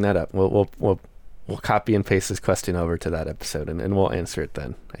we'll bring that up. We'll copy and paste this question over to that episode, and we'll answer it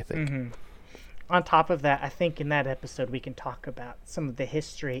then, I think. Mm-hmm. On top of that, I think in that episode we can talk about some of the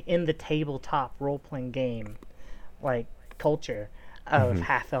history in the tabletop role-playing game, like culture of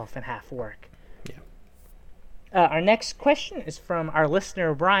half elf and half orc. Yeah. Our next question is from our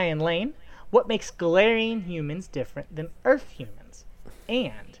listener Brian Lane. What makes Golarion humans different than Earth humans?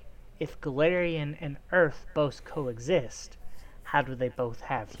 And if Golarion and Earth both coexist, how do they both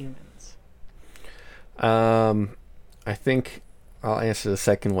have humans? I think I'll answer the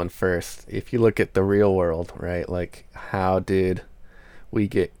second one first. If you look at the real world, right, like how did we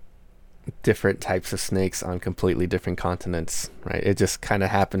get different types of snakes on completely different continents, right? It just kind of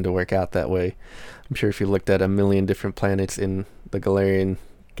happened to work out that way. I'm sure if you looked at a million different planets in the Golarion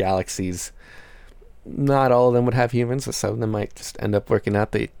galaxies, not all of them would have humans, so some of them might just end up working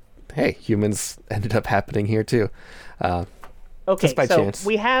out. Hey, humans ended up happening here too. Okay, just by so chance.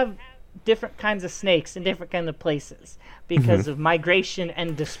 We have different kinds of snakes in different kind of places because of migration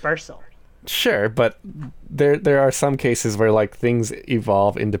and dispersal. Sure, but there are some cases where like things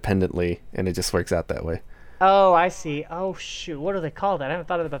evolve independently and it just works out that way. Oh, I see. Oh, shoot. What do they call that? I haven't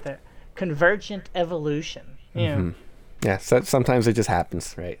thought about that. Convergent evolution. Yeah. Yeah, so sometimes it just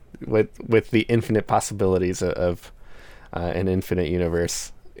happens, right? With the infinite possibilities of an infinite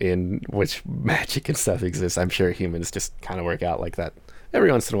universe in which magic and stuff exists, I'm sure humans just kind of work out like that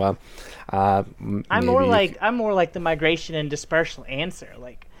every once in a while. I'm more like the migration and dispersal answer.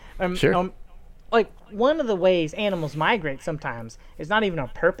 Like, sure. Like one of the ways animals migrate sometimes is not even on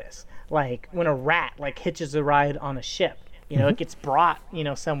purpose. Like when a rat like hitches a ride on a ship, it gets brought,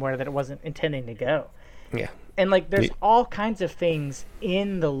 somewhere that it wasn't intending to go. Yeah. And like there's all kinds of things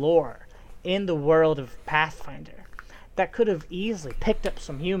in the lore, in the world of Pathfinder, that could have easily picked up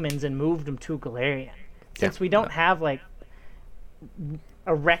some humans and moved them to Galarian. Since we don't have like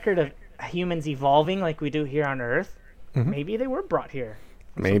a record of humans evolving like we do here on Earth, maybe they were brought here.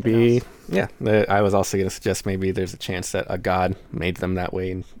 Maybe, yeah. I was also going to suggest maybe there's a chance that a god made them that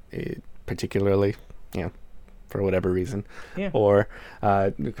way, particularly, for whatever reason. Yeah. Or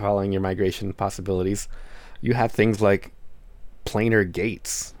following your migration possibilities, you have things like planar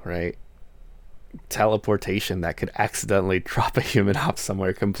gates, right? Teleportation that could accidentally drop a human off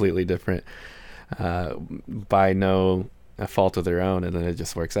somewhere completely different by no fault of their own, and then it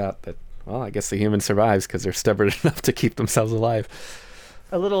just works out that, well, I guess the human survives because they're stubborn enough to keep themselves alive.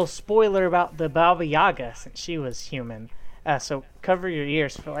 A little spoiler about the Baba Yaga, since she was human. So cover your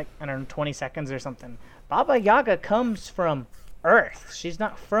ears for like, I don't know, 20 seconds or something. Baba Yaga comes from Earth. She's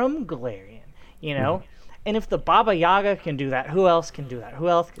not from Galarian, you know? And if the Baba Yaga can do that, who else can do that? Who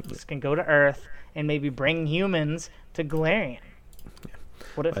else can go to Earth and maybe bring humans to Galarian?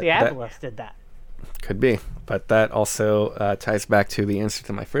 What if the Aboleths did that? Could be. But that also ties back to the answer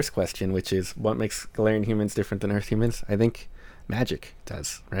to my first question, which is what makes Galarian humans different than Earth humans? I think magic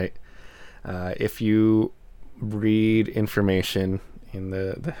does, right? If you read information in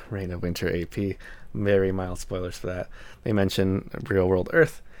the Reign of Winter AP, very mild spoilers for that, they mention real world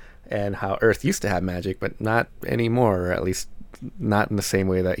Earth and how Earth used to have magic, but not anymore, or at least not in the same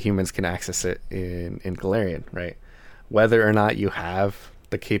way that humans can access it in Galarian, right? Whether or not you have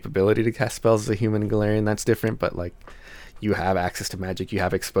the capability to cast spells as a human in Galarian, that's different, but like you have access to magic, you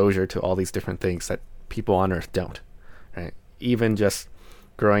have exposure to all these different things that people on Earth don't, right? Even just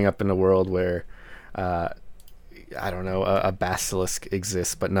growing up in a world where I don't know, a basilisk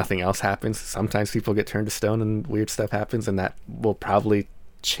exists but nothing else happens. Sometimes people get turned to stone and weird stuff happens, and that will probably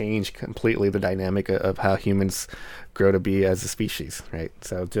change completely the dynamic of how humans grow to be as a species, right?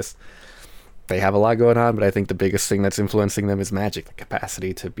 So just, they have a lot going on, but I think the biggest thing that's influencing them is magic, the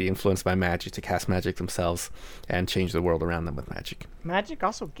capacity to be influenced by magic, to cast magic themselves and change the world around them with magic. Magic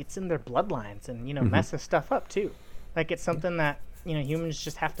also gets in their bloodlines and, messes stuff up too. Like it's something that, humans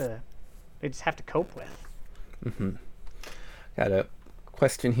just have to cope with. Got a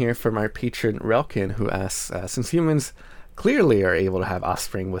question here from our patron Relkin, who asks, since humans clearly are able to have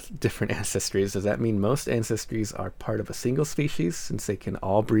offspring with different ancestries, does that mean most ancestries are part of a single species since they can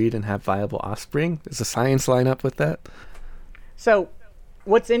all breed and have viable offspring? Does the science line up with that? So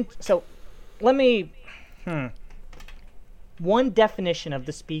let me one definition of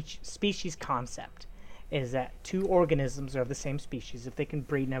the species concept is that two organisms are of the same species if they can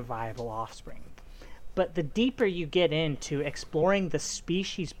breed and have viable offspring. But the deeper you get into exploring the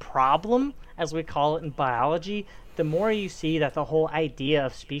species problem, as we call it in biology, the more you see that the whole idea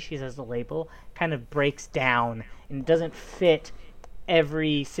of species as a label kind of breaks down and doesn't fit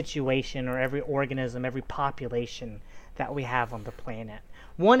every situation or every organism, every population that we have on the planet.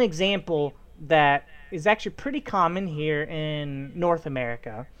 One example that is actually pretty common here in North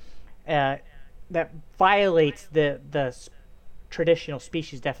America that violates the traditional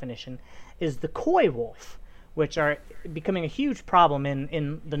species definition is the coy wolf, which are becoming a huge problem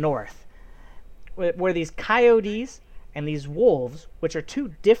in the north, where these coyotes and these wolves, which are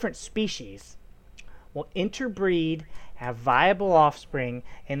two different species, will interbreed, have viable offspring,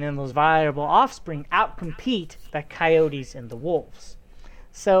 and then those viable offspring outcompete the coyotes and the wolves.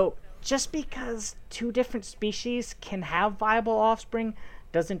 So just because two different species can have viable offspring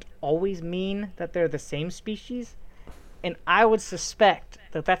doesn't always mean that they're the same species. And I would suspect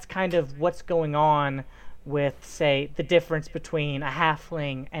that that's kind of what's going on with, say, the difference between a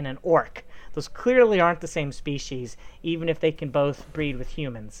halfling and an orc. Those clearly aren't the same species, even if they can both breed with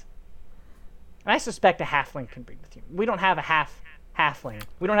humans. And I suspect a halfling can breed with humans. We don't have a halfling.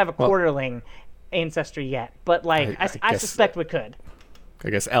 We don't have a quarterling ancestry yet, but I suspect we could. I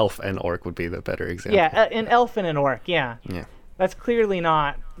guess elf and orc would be the better example. Yeah, an elf and an orc, yeah. Yeah. That's clearly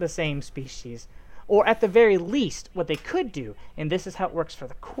not the same species. Or at the very least, what they could do, and this is how it works for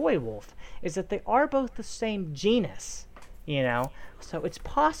the coy wolf, is that they are both the same genus, So it's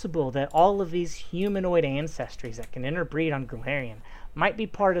possible that all of these humanoid ancestries that can interbreed on Galarian might be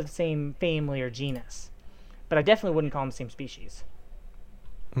part of the same family or genus. But I definitely wouldn't call them the same species.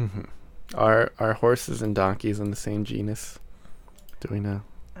 Are horses and donkeys in the same genus? Do we know?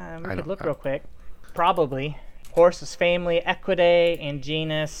 We could look real quick. Probably. Horses family, Equidae, and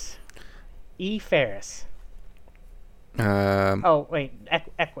genus Eferus.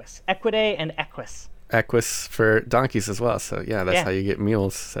 Equus. Equidae and Equus. Equus for donkeys as well. So that's how you get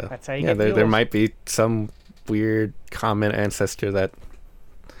mules. So that's how you get mules. There might be some weird common ancestor that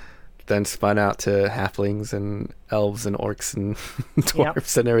then spun out to halflings and elves and orcs and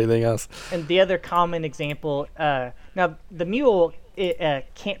dwarves and everything else. And the other common example Now, the mule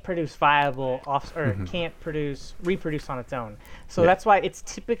can't produce viable or can't reproduce on its own. So that's why it's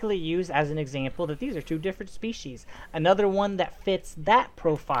typically used as an example that these are two different species. Another one that fits that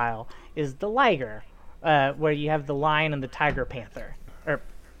profile is the liger, where you have the lion and the tiger panther, or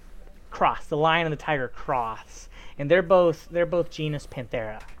cross, the lion and the tiger cross, and they're both genus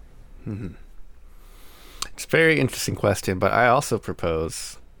Panthera. It's a very interesting question, but I also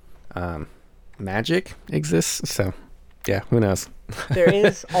propose magic exists. So, yeah, who knows? There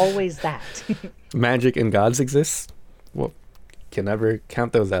is always that. Magic and gods exist. Well, can never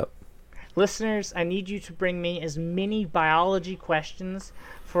count those out. Listeners, I need you to bring me as many biology questions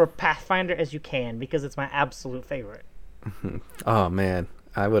for Pathfinder as you can, because it's my absolute favorite. Oh, man.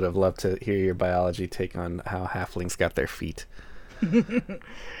 I would have loved to hear your biology take on how halflings got their feet.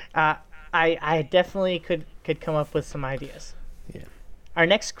 I definitely could come up with some ideas. Yeah. Our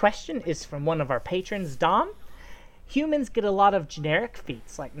next question is from one of our patrons, Dom. Humans get a lot of generic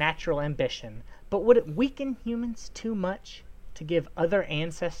feats like natural ambition, but would it weaken humans too much to give other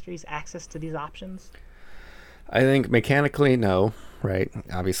ancestries access to these options? I think mechanically, no, right?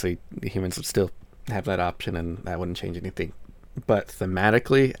 Obviously, the humans would still have that option, and that wouldn't change anything. But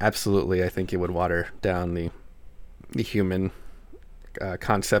thematically, absolutely, I think it would water down the human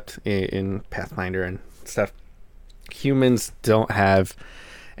concept in Pathfinder and stuff. Humans don't have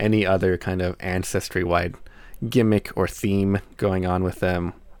any other kind of ancestry-wide gimmick or theme going on with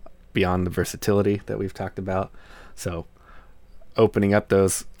them beyond the versatility that we've talked about. So opening up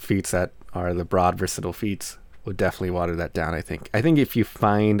those feats that are the broad, versatile feats would definitely water that down, I think. I think if you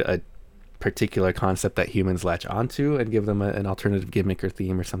find a particular concept that humans latch onto and give them an alternative gimmick or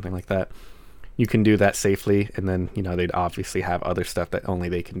theme or something like that, you can do that safely, and then they'd obviously have other stuff that only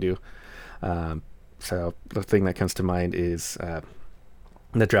they can do. So the thing that comes to mind is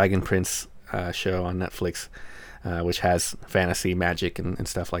the Dragon Prince show on Netflix, which has fantasy magic and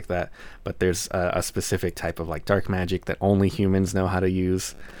stuff like that, but there's a specific type of like dark magic that only humans know how to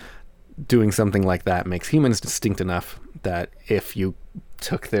use. Doing something like that makes humans distinct enough that if you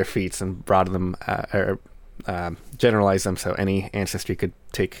took their feats and brought them or generalize them so any ancestry could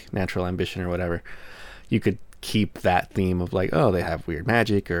take natural ambition or whatever, you could keep that theme of like, oh, they have weird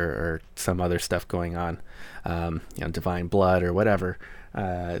magic or some other stuff going on, divine blood or whatever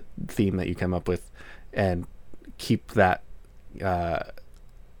theme that you come up with, and keep that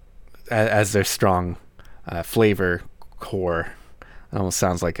as their strong flavor core. It almost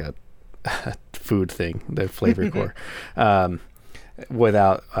sounds like a food thing, the flavor core,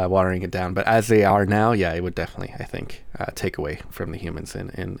 without watering it down. But as they are now, yeah, it would definitely, I think, take away from the humans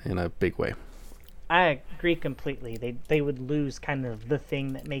in a big way. I agree completely. They would lose kind of the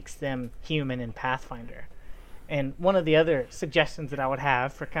thing that makes them human in Pathfinder. And one of the other suggestions that I would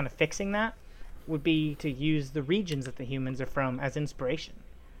have for kind of fixing that would be to use the regions that the humans are from as inspiration.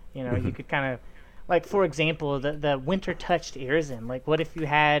 You could kind of, like, for example, the winter-touched Irizim. Like, what if you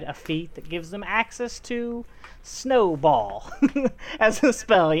had a feat that gives them access to Snowball as a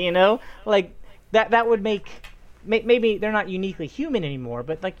spell, Like, that would make... Maybe they're not uniquely human anymore,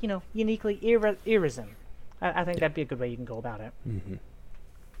 but, like, uniquely Irizim. I think that'd be a good way you can go about it. Mm-hmm.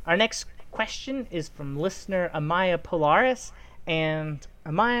 Our next question is from listener Amaya Polaris. And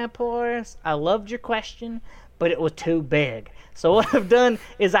Amaya Polaris, I loved your question, but it was too big. So what I've done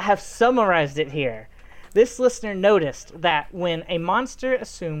is I have summarized it here. This listener noticed that when a monster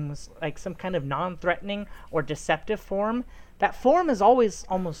assumes like some kind of non-threatening or deceptive form, that form is always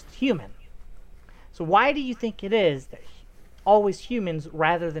almost human. So why do you think it is that always humans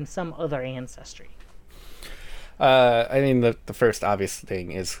rather than some other ancestry? I mean, the first obvious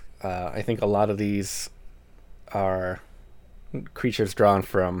thing is I think a lot of these are creatures drawn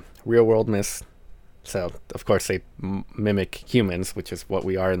from real-world myths. So, of course, they mimic humans, which is what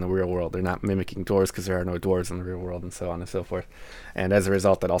we are in the real world. They're not mimicking dwarves because there are no dwarves in the real world, and so on and so forth. And as a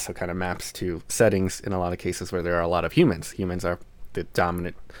result, that also kind of maps to settings in a lot of cases where there are a lot of humans. Humans are the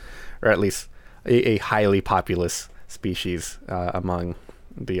dominant, or at least a highly populous species among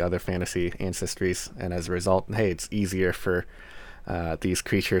the other fantasy ancestries. And as a result, hey, it's easier for these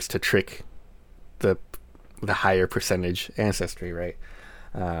creatures to trick the higher percentage ancestry, right?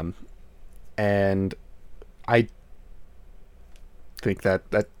 And I think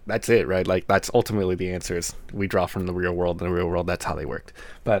that's it, right? Like, that's ultimately the answer is we draw from the real world. In the real world, that's how they worked.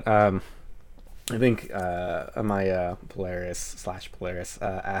 But I think Amaya Polaris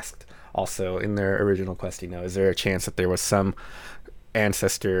asked also in their original question, is there a chance that there was some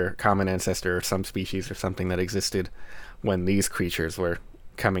common ancestor, or some species or something that existed when these creatures were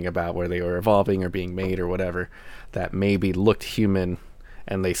coming about, where they were evolving or being made or whatever, that maybe looked human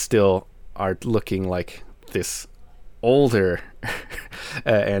and they still are looking like this older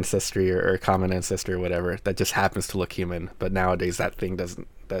ancestry or common ancestry or whatever that just happens to look human, but nowadays that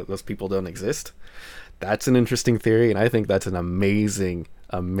those people don't exist. That's an interesting theory, and I think that's an amazing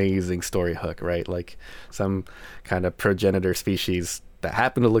story hook, right? Like some kind of progenitor species that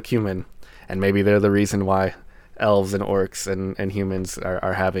happen to look human, and maybe they're the reason why elves and orcs and humans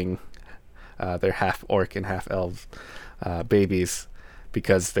are having their half orc and half elf babies,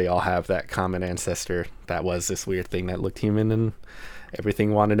 because they all have that common ancestor that was this weird thing that looked human, and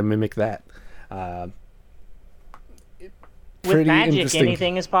everything wanted to mimic that. With magic,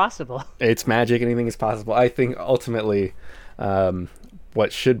 anything is possible. It's magic, anything is possible. I think ultimately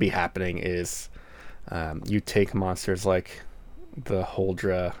what should be happening is you take monsters like the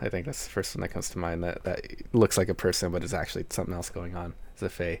Holdra. I think that's the first one that comes to mind, that looks like a person but is actually something else going on. It's a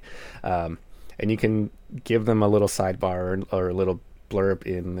fae. And you can give them a little sidebar or a little blurb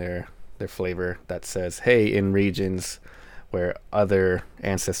in their flavor that says, hey, in regions where other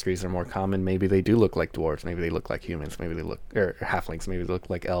ancestries are more common, maybe they do look like dwarves, maybe they look like humans, maybe they look, or halflings, maybe they look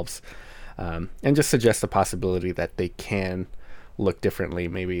like elves, and just suggest the possibility that they can look differently.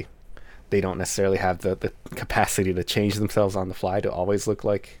 Maybe they don't necessarily have the capacity to change themselves on the fly to always look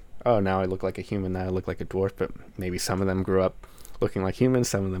like, oh, now I look like a human, now I look like a dwarf, but maybe some of them grew up looking like humans,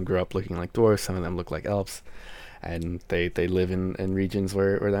 some of them grew up looking like dwarves, some of them look like elves, and they live in regions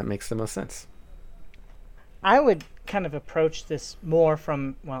where that makes the most sense. I would kind of approach this more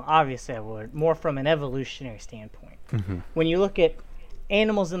from, well, obviously I would, more from an evolutionary standpoint. Mm-hmm. When you look at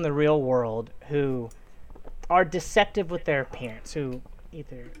animals in the real world who are deceptive with their appearance, who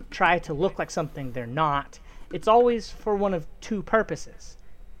either try to look like something they're not, it's always for one of two purposes.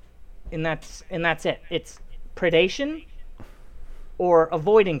 And that's it. It's predation or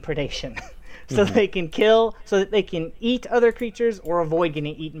avoiding predation. So they can kill, so that they can eat other creatures or avoid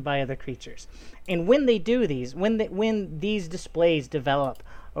getting eaten by other creatures. And when they do these, when these displays develop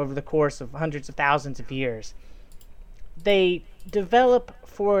over the course of hundreds of thousands of years, they develop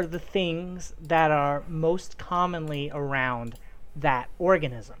for the things that are most commonly around that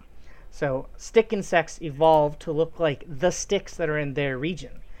organism. So stick insects evolved to look like the sticks that are in their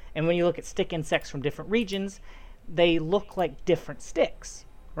region. And when you look at stick insects from different regions, they look like different sticks,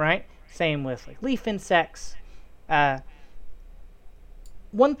 right? Same with like leaf insects.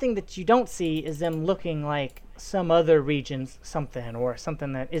 One thing that you don't see is them looking like some other region's something, or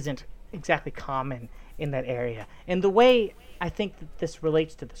something that isn't exactly common in that area. And the way I think that this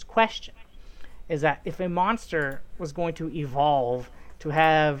relates to this question is that if a monster was going to evolve to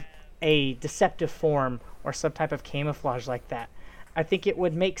have a deceptive form or some type of camouflage like that, I think it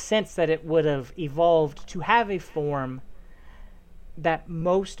would make sense that it would have evolved to have a form that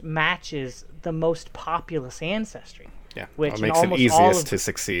most matches the most populous ancestry. Yeah, which makes it easiest to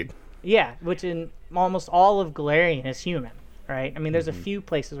succeed. Yeah, which in almost all of Galarian is human, right? I mean, there's a few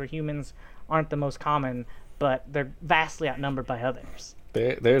places where humans aren't the most common, but they're vastly outnumbered by others.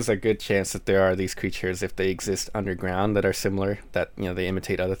 There's a good chance that there are these creatures, if they exist underground, that are similar, that, you know, they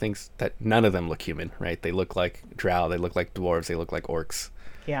imitate other things, that none of them look human, right? They look like drow, they look like dwarves, they look like orcs.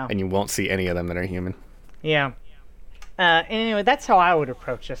 Yeah. And you won't see any of them that are human. Yeah. And anyway, that's how I would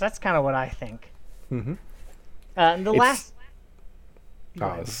approach this. That's kind of what I think. Mm-hmm. And the last...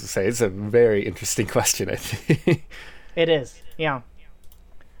 I was to say, it's a very interesting question, I think. It is, yeah.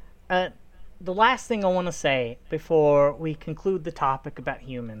 The last thing I want to say before we conclude the topic about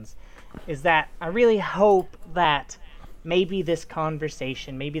humans is that I really hope that maybe this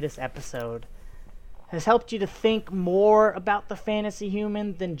conversation, maybe this episode, has helped you to think more about the fantasy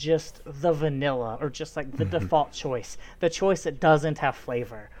human than just the vanilla, or just like the default choice, the choice that doesn't have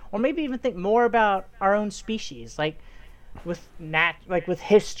flavor. Or maybe even think more about our own species. Like with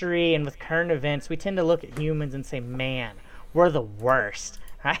history and with current events, we tend to look at humans and say, man, we're the worst.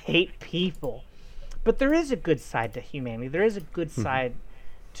 I hate people. But there is a good side to humanity. There is a good side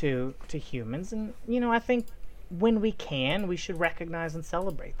to humans. And, you know, I think when we can, we should recognize and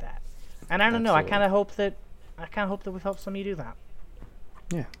celebrate that. And I don't know, I kind of hope that we've helped some of you do that.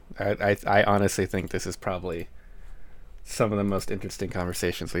 Yeah. I honestly think this is probably some of the most interesting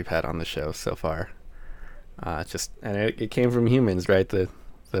conversations we've had on the show so far. And it came from humans, right? The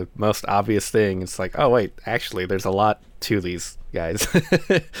most obvious thing. It's like, oh wait, actually, there's a lot to these guys.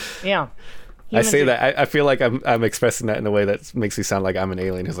 Yeah. I say that I feel like I'm expressing that in a way that makes me sound like I'm an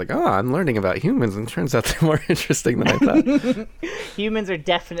alien who's like, oh, I'm learning about humans, and it turns out they're more interesting than I thought. Humans are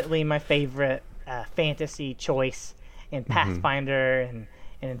definitely my favorite fantasy choice in Pathfinder and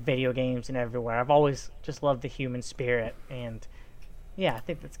in video games and everywhere. I've always just loved the human spirit, and yeah, I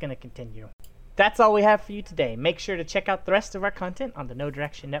think that's going to continue. that's all we have for you today. Make sure to check out the rest of our content on the No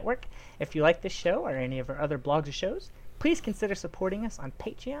Direction Network. If you like this show or any of our other blogs or shows, please consider supporting us on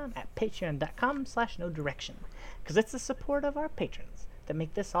Patreon at patreon.com/nodirection, because it's the support of our patrons that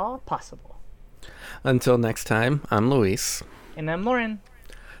make this all possible. Until next time, I'm Luis. And I'm Lauren.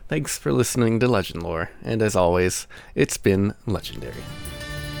 Thanks for listening to Legend Lore, and as always, it's been legendary.